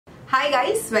Hi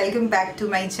guys, welcome back to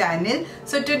my channel.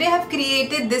 So today I have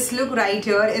created this look right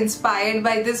here inspired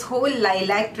by this whole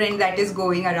lilac trend that is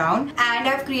going around, and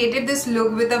I've created this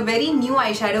look with a very new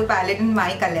eyeshadow palette in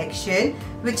my collection,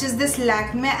 which is this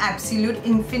Lakme Absolute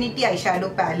Infinity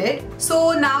eyeshadow palette.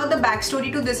 So now the backstory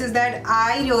to this is that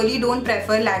I really don't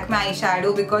prefer Lakme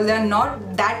eyeshadow because they are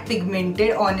not that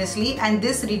pigmented honestly, and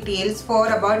this retails for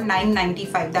about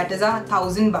 $9.95, that is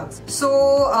 $1,000.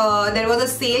 So there was a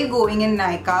sale going in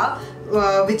Nykaa,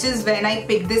 which is when I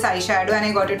picked this eyeshadow, and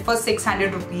I got it for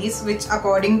 600 rupees, which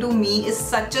according to me is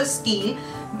such a steal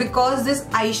because this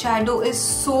eyeshadow is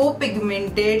so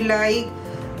pigmented. Like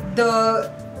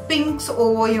the pinks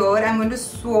over here, I'm going to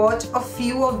swatch a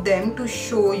few of them to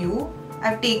show you.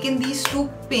 I've taken these two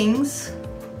pinks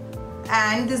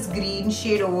and this green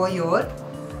shade over here.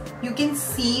 You can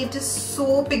see it is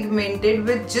so pigmented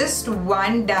with just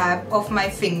one dab of my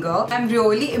finger. I'm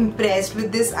really impressed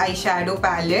with this eyeshadow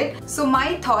palette. So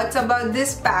my thoughts about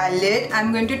this palette,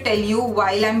 I'm going to tell you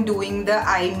while I'm doing the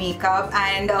eye makeup,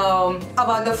 and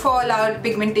about the fallout,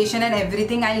 pigmentation and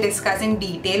everything I'll discuss in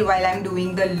detail while I'm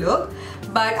doing the look.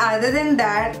 But other than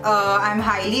that, I'm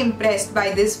highly impressed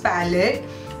by this palette,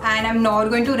 and I'm not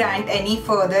going to rant any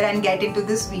further and get into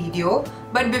this video.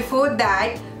 But before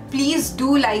that, please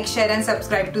do like, share and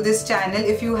subscribe to this channel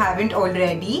if you haven't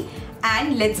already,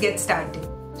 and let's get started.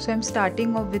 So I'm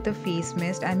starting off with a face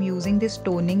mist. I'm using this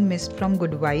toning mist from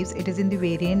Good Vibes. It is in the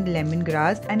variant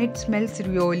lemongrass and it smells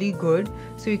really good,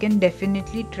 so you can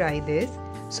definitely try this.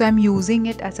 So I'm using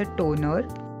it as a toner.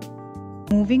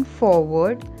 Moving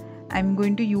forward, I'm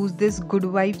going to use this Good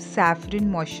Vibes saffron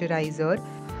moisturizer.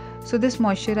 So this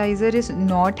moisturizer is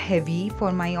not heavy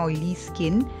for my oily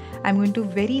skin. I'm going to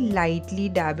very lightly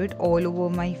dab it all over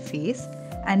my face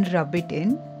and rub it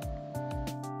in.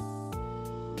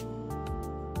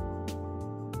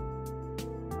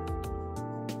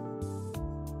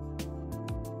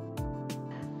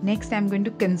 Next, I'm going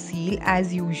to conceal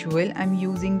as usual. I'm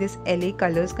using this LA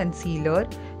Colors concealer.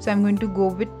 So I'm going to go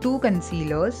with two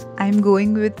concealers. I'm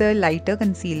going with a lighter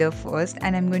concealer first,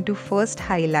 and I'm going to first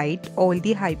highlight all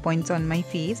the high points on my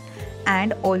face,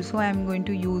 and also I'm going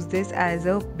to use this as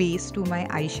a base to my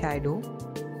eyeshadow.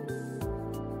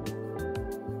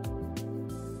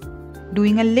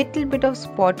 Doing a little bit of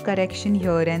spot correction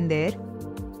here and there.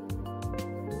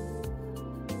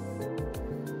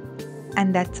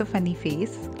 And that's a funny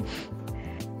face.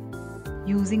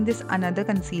 Using this another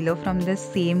concealer from the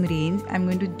same range, I'm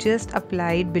going to just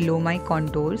apply it below my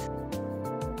contours.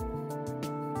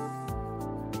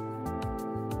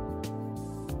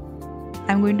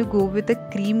 I'm going to go with a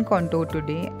cream contour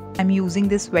today. I'm using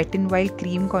this Wet n Wild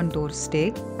cream contour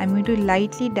stick. I'm going to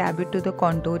lightly dab it to the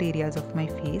contour areas of my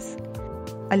face,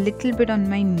 a little bit on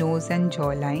my nose and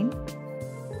jawline,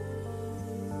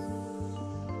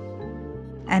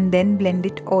 and then blend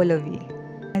it all away.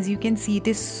 As you can see, it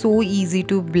is so easy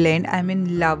to blend. I'm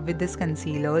in love with this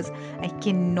concealers. I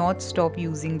cannot stop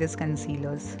using this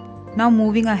concealers. Now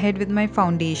moving ahead with my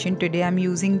foundation, today I'm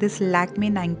using this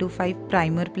Lakme 925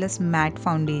 Primer Plus Matte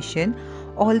Foundation.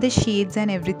 All the shades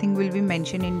and everything will be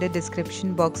mentioned in the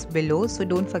description box below, so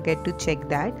don't forget to check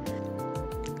that.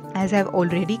 As I've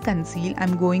already concealed,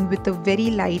 I'm going with a very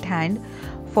light hand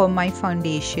for my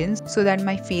foundations so that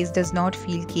my face does not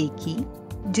feel cakey.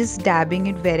 Just dabbing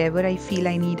it wherever I feel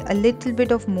I need a little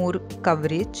bit of more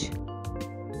coverage.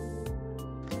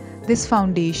 This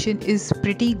foundation is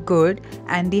pretty good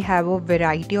and they have a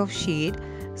variety of shade,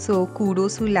 so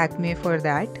kudos to Lakme for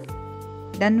that.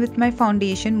 Done with my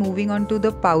foundation, moving on to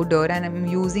the powder, and I'm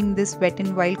using this Wet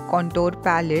n Wild contour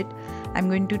palette. I'm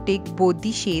going to take both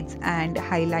the shades and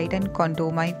highlight and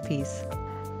contour my face.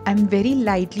 I'm very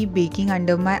lightly baking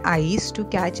under my eyes to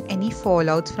catch any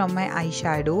fallouts from my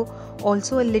eyeshadow,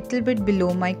 also a little bit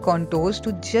below my contours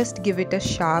to just give it a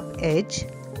sharp edge,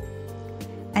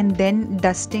 and then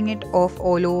dusting it off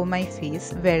all over my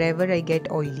face wherever I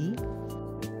get oily.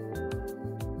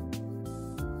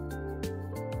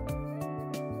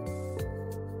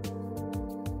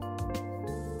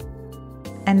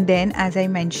 And then, as I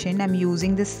mentioned, I'm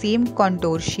using the same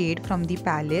contour shade from the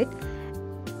palette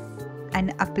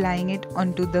and applying it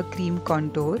onto the cream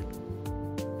contour.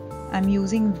 I'm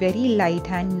using very light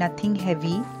hand, nothing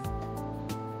heavy,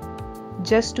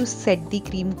 just to set the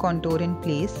cream contour in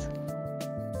place.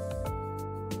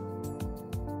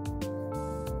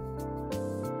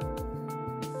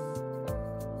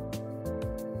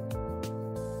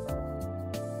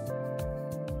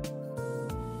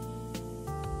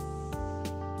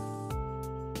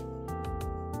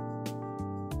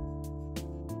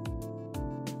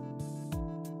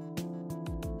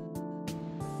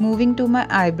 Moving to my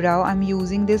eyebrow, I'm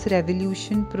using this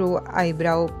Revolution Pro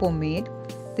eyebrow pomade.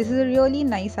 This is a really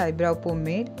nice eyebrow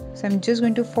pomade. So I'm just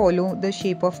going to follow the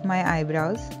shape of my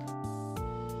eyebrows.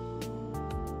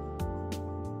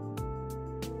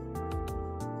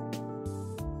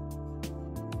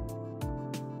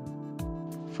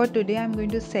 For today, I'm going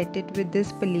to set it with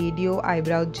this Palladio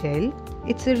eyebrow gel.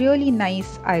 It's a really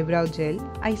nice eyebrow gel.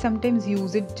 I sometimes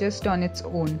use it just on its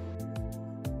own.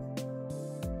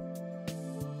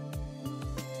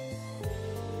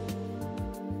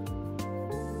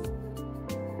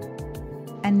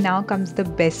 And now comes the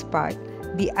best part,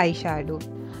 the eyeshadow.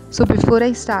 So before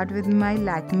I start with my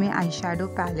Lakme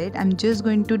eyeshadow palette, I'm just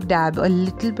going to dab a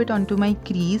little bit onto my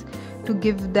crease to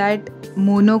give that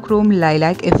monochrome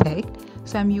lilac effect.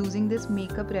 So I'm using this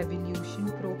Makeup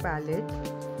Revolution Pro palette.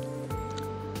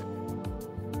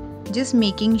 Just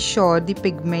making sure the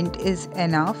pigment is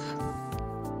enough.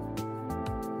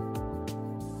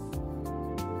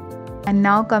 And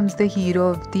now comes the hero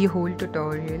of the whole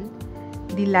tutorial,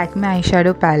 the Lakme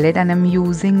eyeshadow palette, and I'm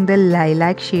using the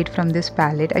lilac shade from this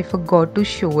palette. I forgot to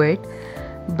show it,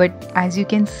 but as you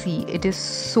can see, it is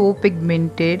so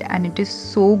pigmented and it is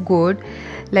so good.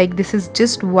 Like, this is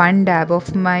just one dab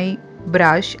of my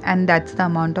brush and that's the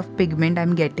amount of pigment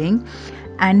I'm getting.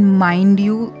 And mind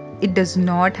you, it does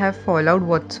not have fallout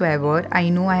whatsoever. I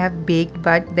know I have baked,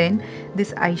 but then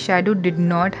this eyeshadow did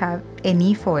not have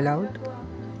any fallout.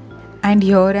 And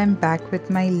here I'm back with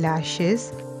my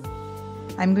lashes.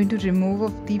 I'm going to remove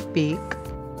of the bake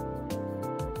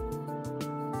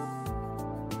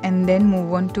and then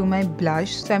move on to my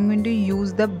blush. So I'm going to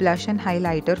use the blush and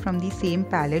highlighter from the same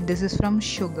palette. This is from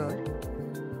Sugar.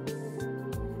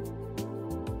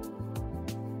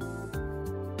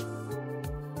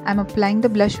 I'm applying the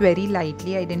blush very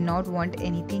lightly. I did not want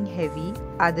anything heavy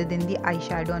other than the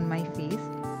eyeshadow on my face.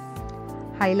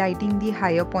 Highlighting the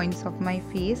higher points of my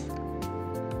face.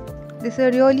 This is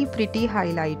a really pretty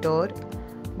highlighter,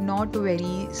 not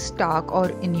very stark or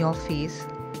in your face.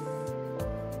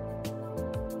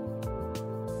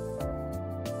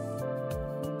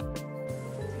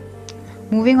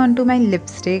 Moving on to my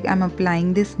lipstick, I'm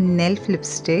applying this Nelf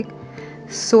lipstick.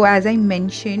 So as I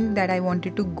mentioned that I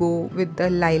wanted to go with the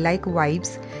lilac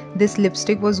vibes, this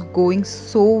lipstick was going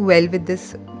so well with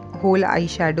this whole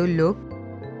eyeshadow look.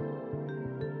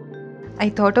 I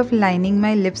thought of lining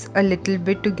my lips a little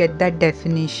bit to get that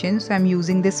definition, so I'm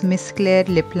using this Miss Claire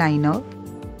lip liner.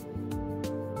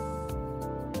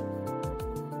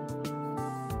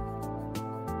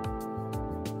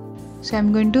 So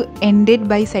I'm going to end it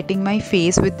by setting my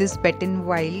face with this Wet n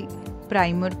Wild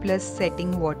primer plus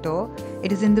setting water.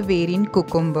 It is in the variant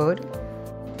Cucumber.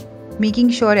 Making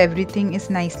sure everything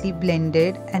is nicely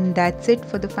blended, and that's it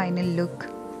for the final look.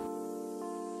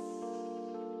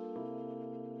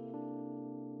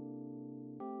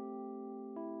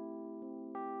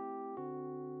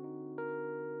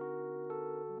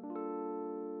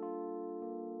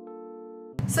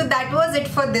 So that was it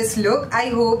for this look. I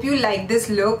hope you like this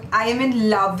look. I am in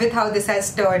love with how this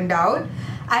has turned out.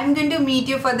 I'm going to meet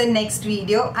you for the next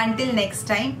video. Until next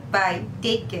time, bye.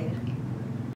 Take care.